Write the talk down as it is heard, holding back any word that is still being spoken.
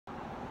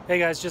Hey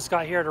guys, just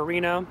got here to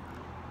Reno,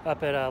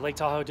 up at Lake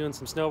Tahoe doing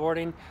some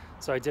snowboarding.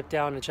 So I dipped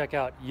down to check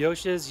out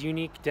Yosh's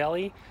unique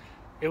deli.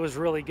 It was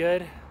really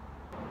good.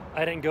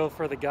 I didn't go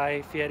for the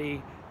Guy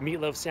Fieri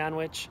meatloaf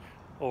sandwich,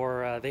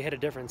 or they had a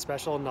different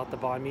special, not the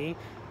banh mi.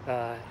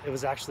 It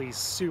was actually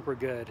super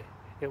good.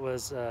 It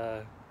was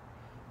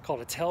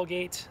called a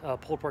tailgate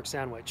pulled pork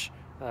sandwich.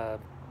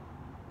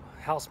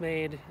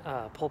 House-made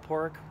pulled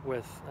pork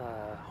with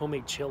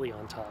homemade chili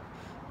on top.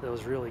 That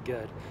was really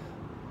good.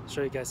 I'll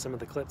show you guys some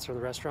of the clips from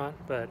the restaurant,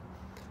 but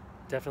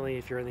definitely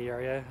if you're in the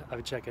area, I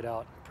would check it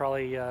out.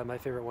 Probably my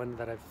favorite one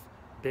that I've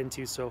been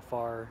to so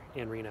far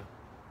in Reno.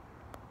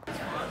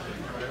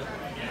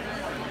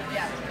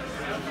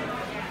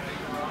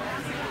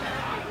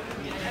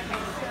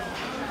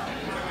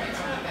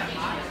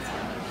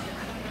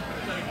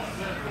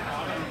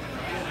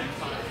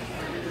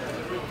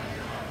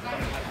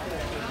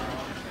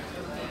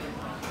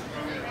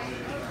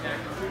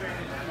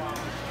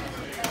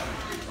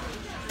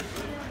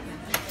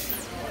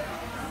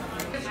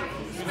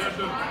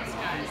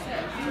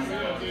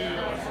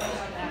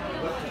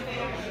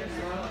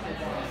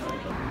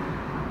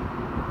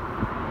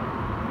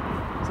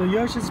 So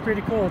Yosh is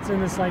pretty cool. It's in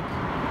this like,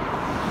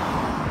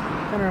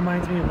 kind of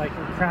reminds me of like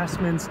a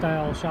Craftsman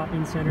style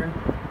shopping center,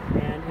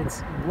 and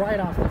it's right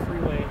off the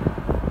freeway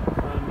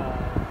from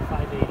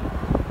 580.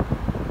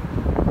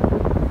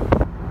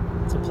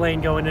 It's a plane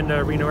going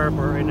into Reno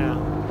Airport right now.